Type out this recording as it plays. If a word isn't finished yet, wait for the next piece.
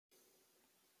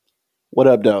What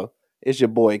up, though? It's your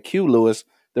boy Q Lewis,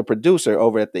 the producer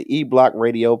over at the E Block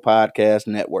Radio Podcast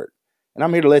Network. And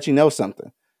I'm here to let you know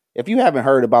something. If you haven't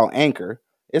heard about Anchor,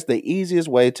 it's the easiest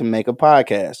way to make a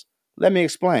podcast. Let me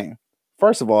explain.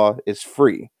 First of all, it's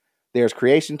free. There's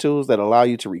creation tools that allow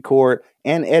you to record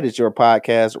and edit your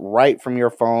podcast right from your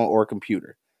phone or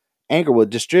computer. Anchor will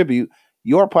distribute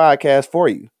your podcast for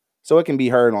you so it can be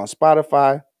heard on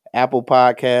Spotify, Apple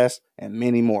Podcasts, and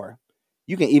many more.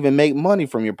 You can even make money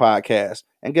from your podcast.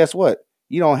 And guess what?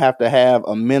 You don't have to have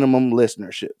a minimum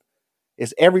listenership.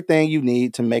 It's everything you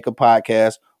need to make a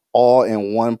podcast all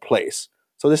in one place.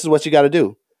 So this is what you got to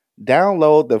do.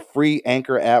 Download the free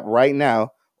Anchor app right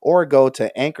now or go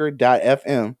to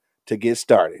anchor.fm to get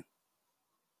started.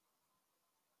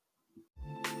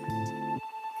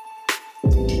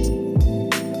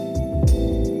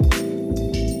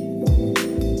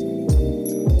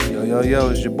 Yo,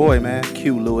 it's your boy, man,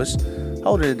 Q Lewis,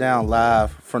 holding it down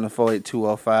live from the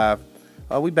 48205.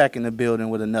 We back in the building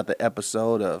with another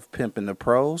episode of Pimpin the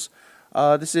Prose.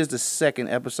 This is the second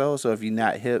episode, so if you're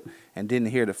not hip and didn't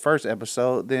hear the first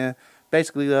episode, then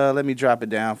basically let me drop it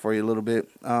down for you a little bit.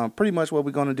 Pretty much what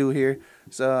we're going to do here.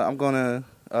 So I'm going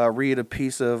to read a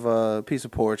piece of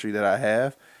poetry that I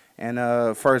have.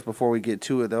 And first, before we get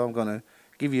to it, though, I'm going to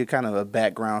give you kind of a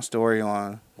background story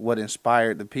on what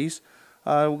inspired the piece.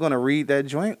 We're going to read that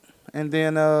joint, and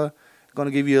then going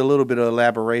to give you a little bit of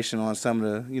elaboration on some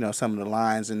of the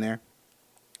lines in there,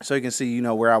 so you can see,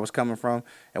 where I was coming from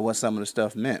and what some of the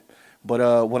stuff meant.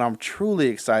 But what I'm truly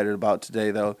excited about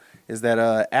today, though, is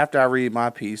that after I read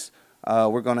my piece,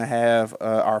 we're going to have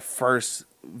our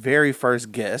very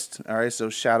first guest. All right, so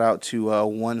shout out to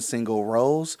One Single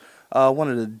Rose,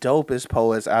 one of the dopest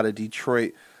poets out of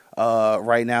Detroit.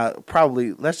 Right now,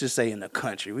 probably, let's just say in the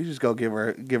country. We just go give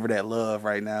her that love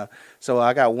right now. So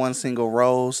I got One Single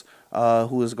Rose,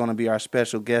 who is going to be our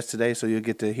special guest today. So you'll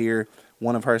get to hear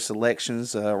one of her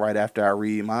selections right after I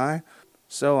read mine.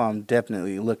 So I'm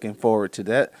definitely looking forward to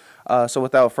that. So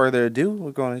without further ado,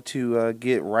 we're going to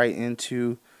get right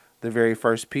into the very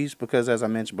first piece, because as I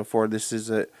mentioned before, this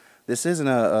isn't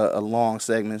a long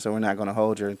segment, so we're not going to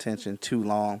hold your attention too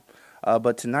long.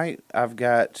 But tonight I've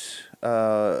got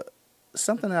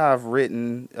something that I've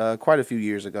written quite a few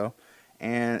years ago,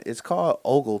 and it's called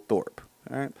Oglethorpe.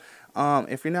 All right.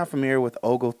 If you're not familiar with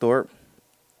Oglethorpe,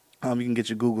 you can get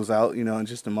your Googles out, in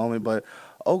just a moment. But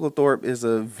Oglethorpe is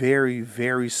a very,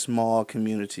 very small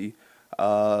community,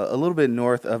 a little bit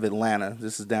north of Atlanta.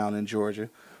 This is down in Georgia.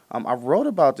 I wrote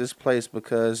about this place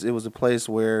because it was a place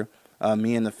where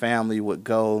me and the family would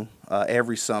go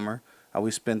every summer. We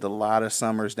spent a lot of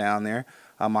summers down there.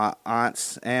 My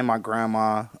aunts and my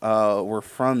grandma were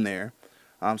from there.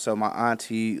 So my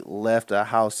auntie left a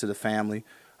house to the family,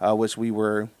 which we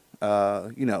were,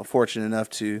 fortunate enough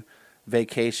to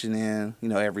vacation in,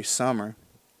 every summer.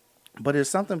 But it's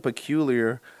something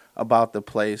peculiar about the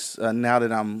place. Now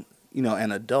that I'm,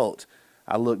 an adult,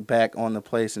 I look back on the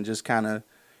place and just kind of,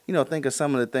 think of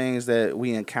some of the things that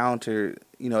we encountered,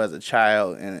 as a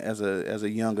child and as a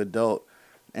young adult.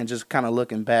 And just kind of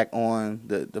looking back on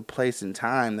the place and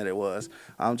time that it was.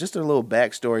 Just a little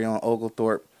backstory on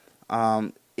Oglethorpe.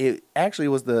 It actually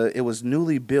was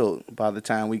newly built by the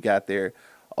time we got there.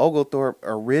 Oglethorpe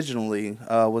originally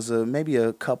was maybe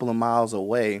a couple of miles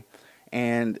away,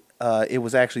 and it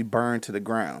was actually burned to the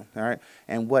ground. All right,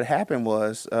 and what happened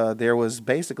was there was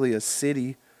basically a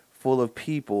city full of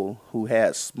people who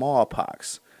had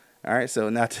smallpox. All right, so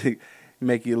not to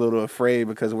make you a little afraid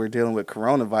because we're dealing with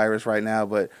coronavirus right now,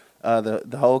 but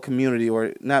the whole community,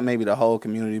 or not maybe the whole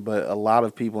community, but a lot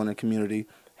of people in the community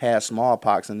had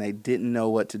smallpox, and they didn't know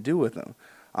what to do with them.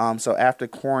 So after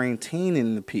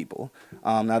quarantining the people,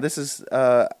 now this is,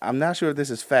 I'm not sure if this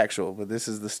is factual, but this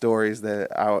is the stories that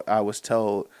I was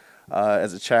told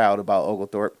as a child about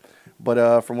Oglethorpe.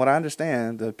 But from what I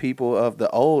understand, the people of the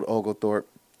old Oglethorpe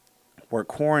were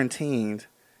quarantined,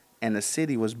 and the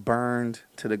city was burned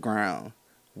to the ground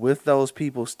with those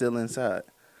people still inside.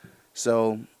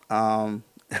 So,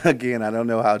 again, I don't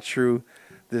know how true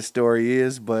this story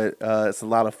is, but it's a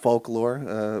lot of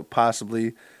folklore,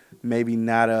 possibly, maybe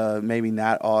not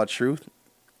all truth.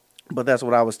 But that's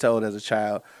what I was told as a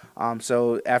child.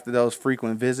 So after those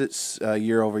frequent visits,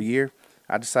 year over year,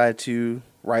 I decided to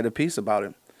write a piece about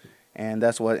it. And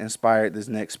that's what inspired this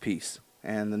next piece.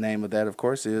 And the name of that, of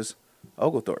course, is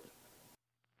Oglethorpe.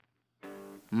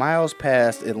 Miles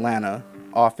past Atlanta,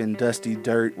 often dusty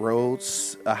dirt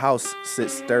roads, a house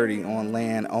sits sturdy on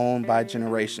land owned by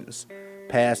generations,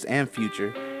 past and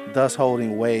future, thus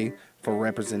holding way for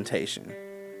representation.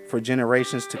 For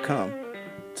generations to come,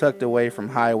 tucked away from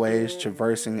highways,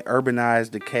 traversing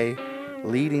urbanized decay,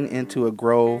 leading into a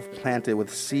grove planted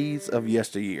with seeds of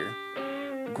yesteryear,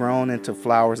 grown into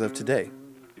flowers of today.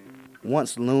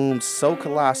 Once loomed so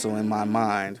colossal in my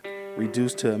mind,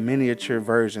 reduced to a miniature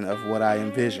version of what I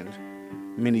envisioned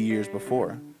many years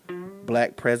before.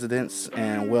 Black presidents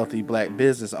and wealthy black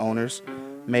business owners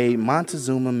made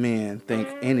Montezuma men think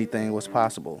anything was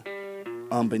possible,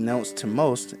 unbeknownst to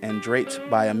most and draped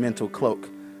by a mental cloak,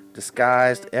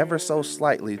 disguised ever so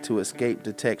slightly to escape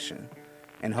detection,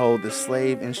 and hold the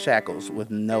slave in shackles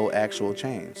with no actual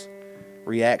chains.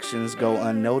 Reactions go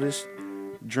unnoticed,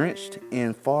 drenched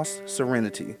in false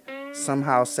serenity,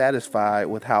 somehow satisfied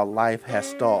with how life has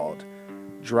stalled.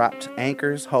 Dropped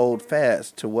anchors hold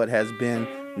fast to what has been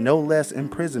no less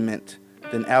imprisonment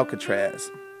than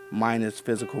Alcatraz, minus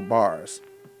physical bars.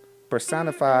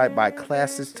 Personified by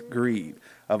classist greed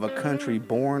of a country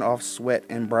born off sweat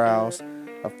and brows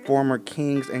of former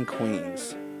kings and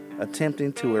queens,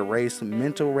 attempting to erase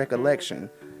mental recollection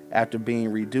after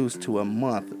being reduced to a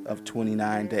month of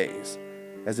 29 days,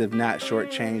 as if not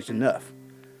shortchanged enough.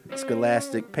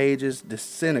 Scholastic pages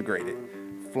disintegrated,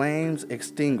 flames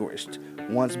extinguished,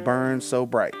 once burned so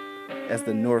bright as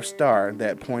the North Star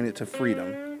that pointed to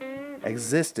freedom.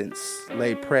 Existence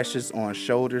lay precious on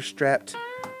shoulders strapped,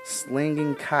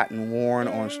 slinging cotton worn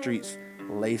on streets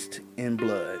laced in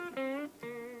blood.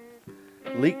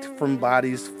 Leaked from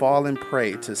bodies fallen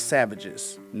prey to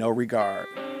savages, no regard.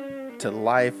 To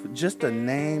life, just a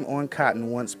name on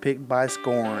cotton once picked by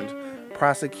scorned,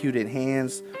 prosecuted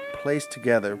hands placed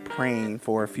together praying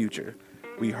for a future.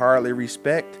 We hardly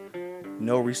respect,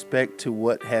 no respect to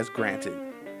what has granted,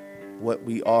 what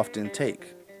we often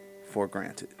take for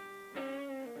granted.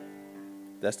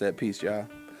 That's that piece, y'all.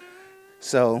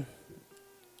 So,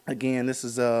 again, this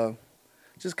is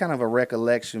just kind of a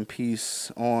recollection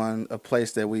piece on a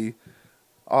place that we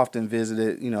often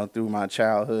visited, through my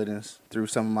childhood and through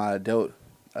some of my adult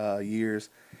years,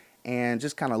 and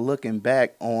just kind of looking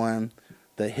back on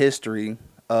the history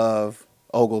of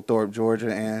Oglethorpe,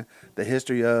 Georgia, and the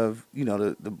history of,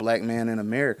 the black man in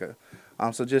America.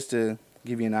 So just to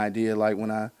give you an idea, like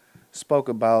when I spoke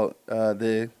about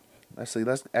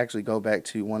let's actually go back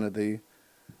to one of the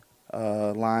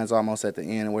lines almost at the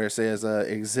end where it says,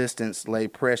 existence lay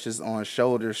precious on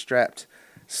shoulders strapped,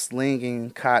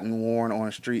 slinging cotton worn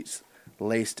on streets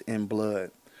laced in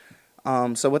blood.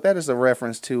 So what that is a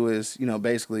reference to is,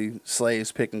 basically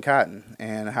slaves picking cotton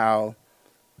and how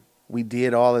we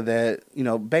did all of that,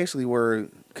 basically we're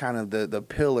kind of the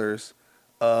pillars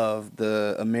of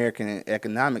the American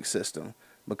economic system,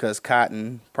 because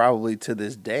cotton probably to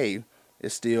this day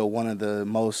is still one of the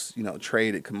most,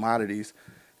 traded commodities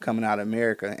coming out of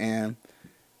America. And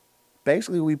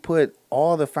basically we put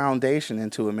all the foundation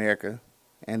into America,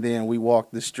 and then we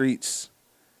walk the streets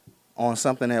on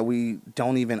something that we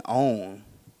don't even own,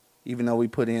 even though we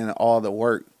put in all the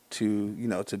work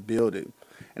to, to build it.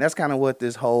 And that's kind of what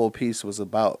this whole piece was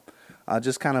about.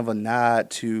 Just kind of a nod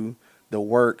to the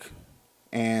work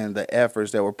and the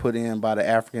efforts that were put in by the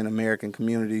African American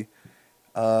community,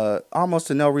 almost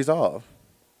to no resolve.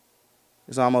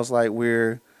 It's almost like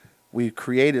we've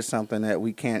created something that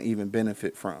we can't even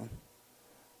benefit from.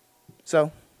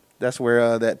 So that's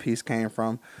where that piece came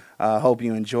from. Hope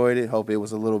you enjoyed it. Hope it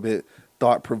was a little bit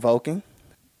thought-provoking.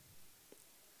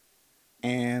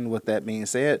 And with that being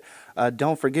said,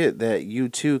 don't forget that you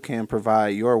too can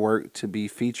provide your work to be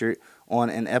featured on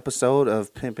an episode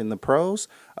of Pimpin' the Prose.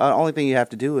 The only thing you have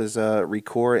to do is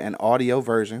record an audio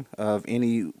version of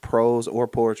any prose or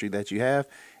poetry that you have,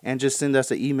 and just send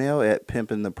us an email at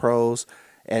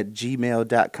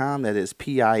pimpintheprose@gmail.com. That is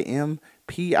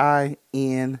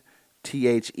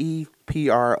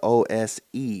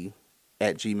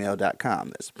pimpintheprose@gmail.com.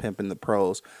 That's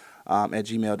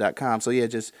pimpintheprose@gmail.com. So yeah,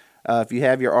 just if you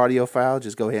have your audio file,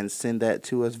 just go ahead and send that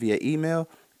to us via email,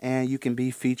 and you can be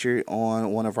featured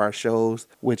on one of our shows,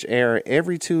 which air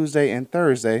every Tuesday and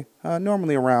Thursday,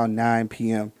 normally around 9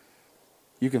 p.m.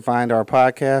 You can find our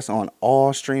podcast on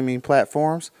all streaming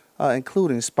platforms,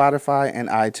 including Spotify and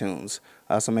iTunes.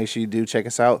 So make sure you do check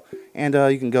us out. And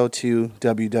you can go to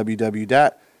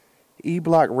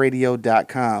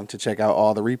www.eblockradio.com to check out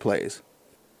all the replays.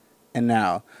 And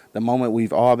now, the moment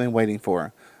we've all been waiting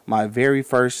for. My very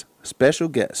first special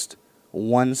guest,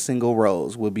 One Single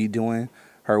Rose, will be doing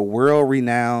her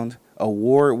world-renowned,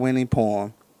 award-winning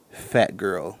poem, Fat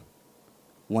Girl.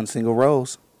 One Single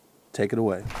Rose, take it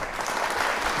away.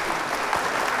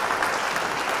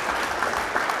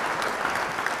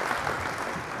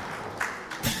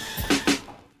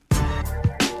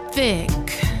 Thick,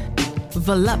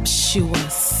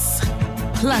 voluptuous,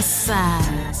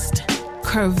 plus-sized,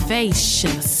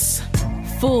 curvaceous,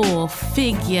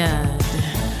 full-figured,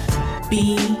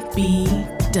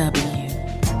 BBW.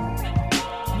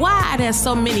 Why are there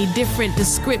so many different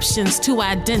descriptions to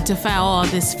identify all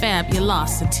this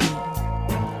fabulosity?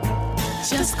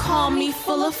 Just call me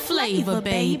full of flavor,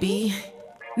 baby.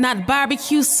 Not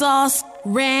barbecue sauce,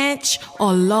 ranch,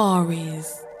 or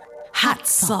Lorry's. Hot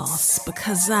sauce,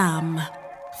 because I'm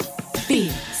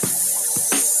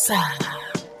fierce.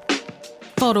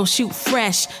 Photo shoot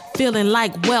fresh, feeling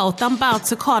like wealth. I'm about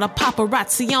to call the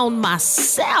paparazzi on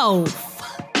myself.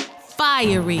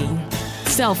 Fiery,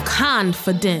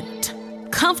 self-confident,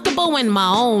 comfortable in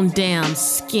my own damn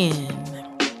skin.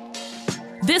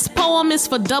 This poem is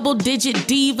for double-digit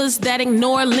divas that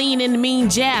ignore lean and mean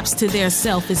jabs to their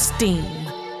self-esteem.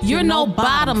 You're no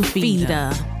bottom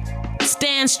feeder.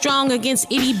 Stand strong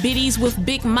against itty-bitties with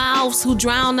big mouths who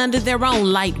drown under their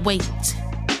own light weight.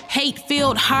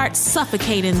 Hate-filled hearts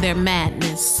suffocate in their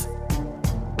madness.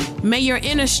 May your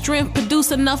inner strength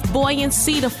produce enough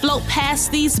buoyancy to float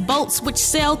past these boats which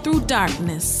sail through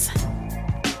darkness.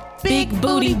 Big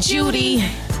booty Judy,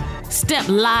 step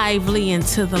lively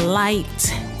into the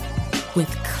light with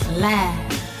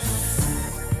class.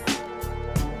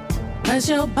 'Cause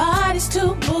your body's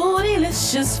too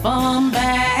bootylicious for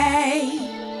me.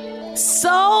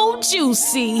 So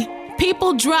juicy,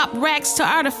 people drop racks to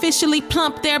artificially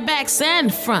plump their backs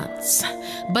and fronts.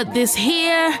 But this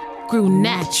here grew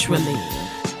naturally.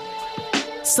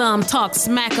 Some talk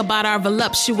smack about our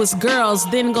voluptuous girls,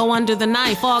 then go under the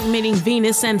knife, augmenting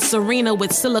Venus and Serena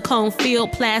with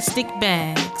silicone-filled plastic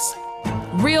bags.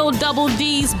 Real double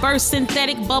D's burst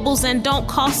synthetic bubbles and don't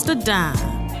cost a dime.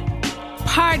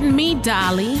 Pardon me,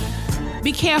 Dolly.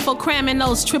 Be careful cramming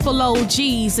those triple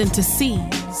OGs into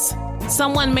C's.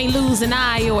 Someone may lose an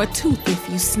eye or a tooth if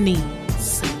you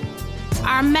sneeze.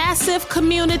 Our massive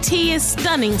community is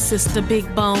stunning, Sister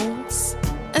Big Bones.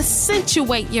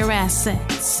 Accentuate your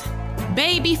assets.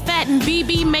 Baby Fat and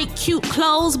BB make cute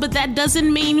clothes, but that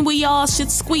doesn't mean we all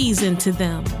should squeeze into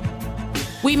them.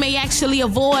 We may actually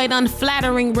avoid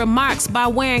unflattering remarks by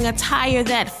wearing attire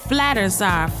that flatters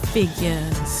our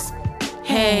figures.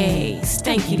 Hey,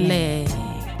 stanky leg.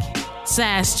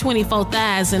 Size 24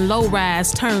 thighs and low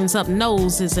rise turns up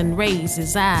noses and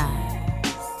raises eyes.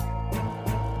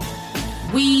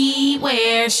 We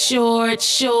wear short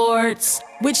shorts,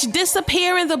 which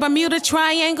disappear in the Bermuda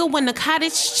Triangle when the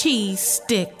cottage cheese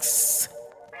sticks.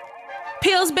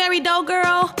 Pillsbury dough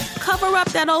girl, cover up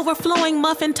that overflowing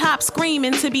muffin top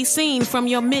screaming to be seen from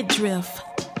your midriff.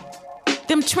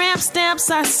 Them tramp stamps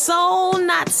are so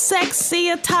not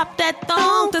sexy atop that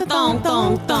thong,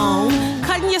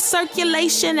 cutting your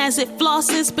circulation as it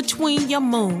flosses between your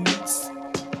moons.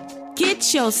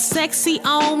 Get your sexy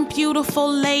on, beautiful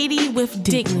lady, with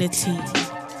dignity.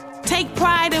 Take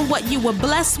pride in what you were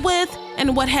blessed with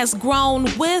and what has grown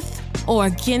with or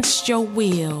against your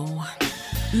will.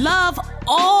 Love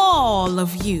all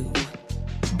of you.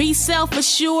 Be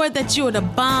self-assured that you're the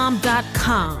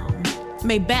bomb.com.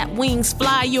 May bat wings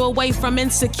fly you away from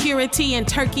insecurity and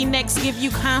turkey necks give you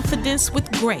confidence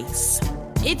with grace.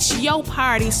 It's your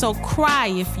party, so cry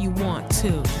if you want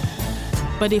to.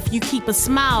 But if you keep a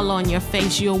smile on your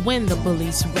face, you'll win the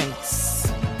bully's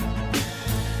race.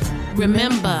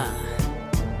 Remember,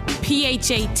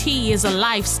 PHAT is a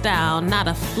lifestyle, not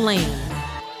a fling.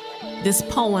 This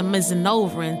poem isn't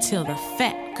over until the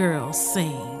fat girl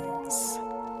sings.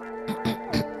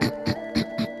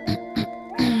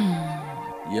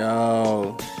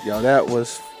 Yo, that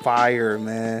was fire,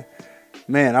 man.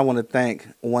 Man, I want to thank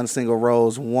One Single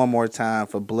Rose one more time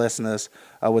for blessing us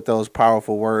with those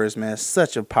powerful words, man.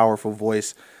 Such a powerful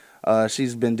voice.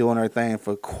 She's been doing her thing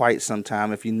for quite some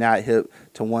time. If you're not hip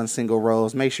to One Single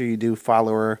Rose, make sure you do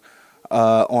follow her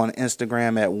on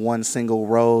Instagram at One Single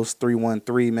Rose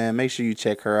 313, man. Make sure you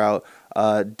check her out.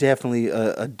 Definitely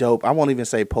a dope, I won't even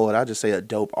say poet, I'll just say a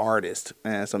dope artist,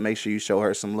 man. So make sure you show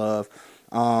her some love.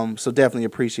 So definitely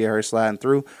appreciate her sliding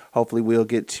through. Hopefully we'll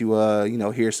get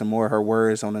to, hear some more of her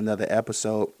words on another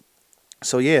episode.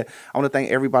 So yeah, I want to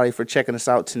thank everybody for checking us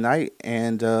out tonight,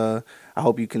 and I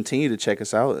hope you continue to check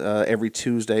us out every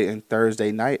Tuesday and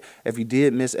Thursday night. If you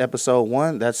did miss episode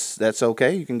 1, that's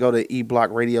okay. You can go to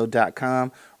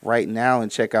eblockradio.com right now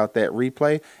and check out that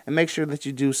replay, and make sure that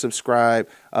you do subscribe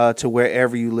to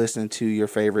wherever you listen to your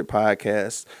favorite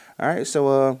podcasts. All right,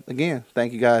 so again,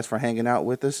 thank you guys for hanging out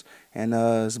with us, and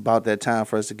it's about that time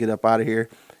for us to get up out of here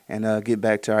and get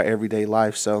back to our everyday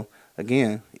life. So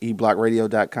again,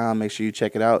 eblockradio.com. Make sure you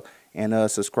check it out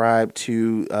and subscribe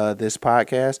to this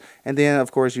podcast. And then,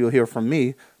 of course, you'll hear from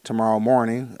me tomorrow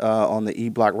morning on the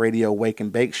E-Block Radio Wake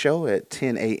and Bake Show at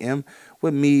 10 a.m.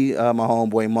 with me, my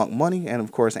homeboy Monk Money, and,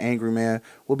 of course, Angry Man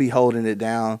will be holding it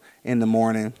down in the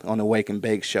morning on the Wake and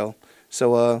Bake Show.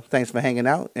 So thanks for hanging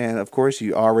out. And of course,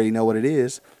 you already know what it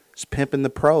is. It's Pimpin' the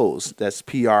Prose. That's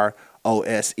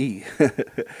Prose.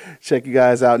 Check you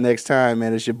guys out next time,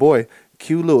 man. It's your boy,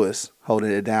 Q Lewis,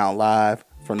 holding it down live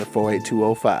from the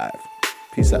 48205.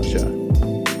 Peace out,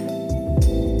 y'all.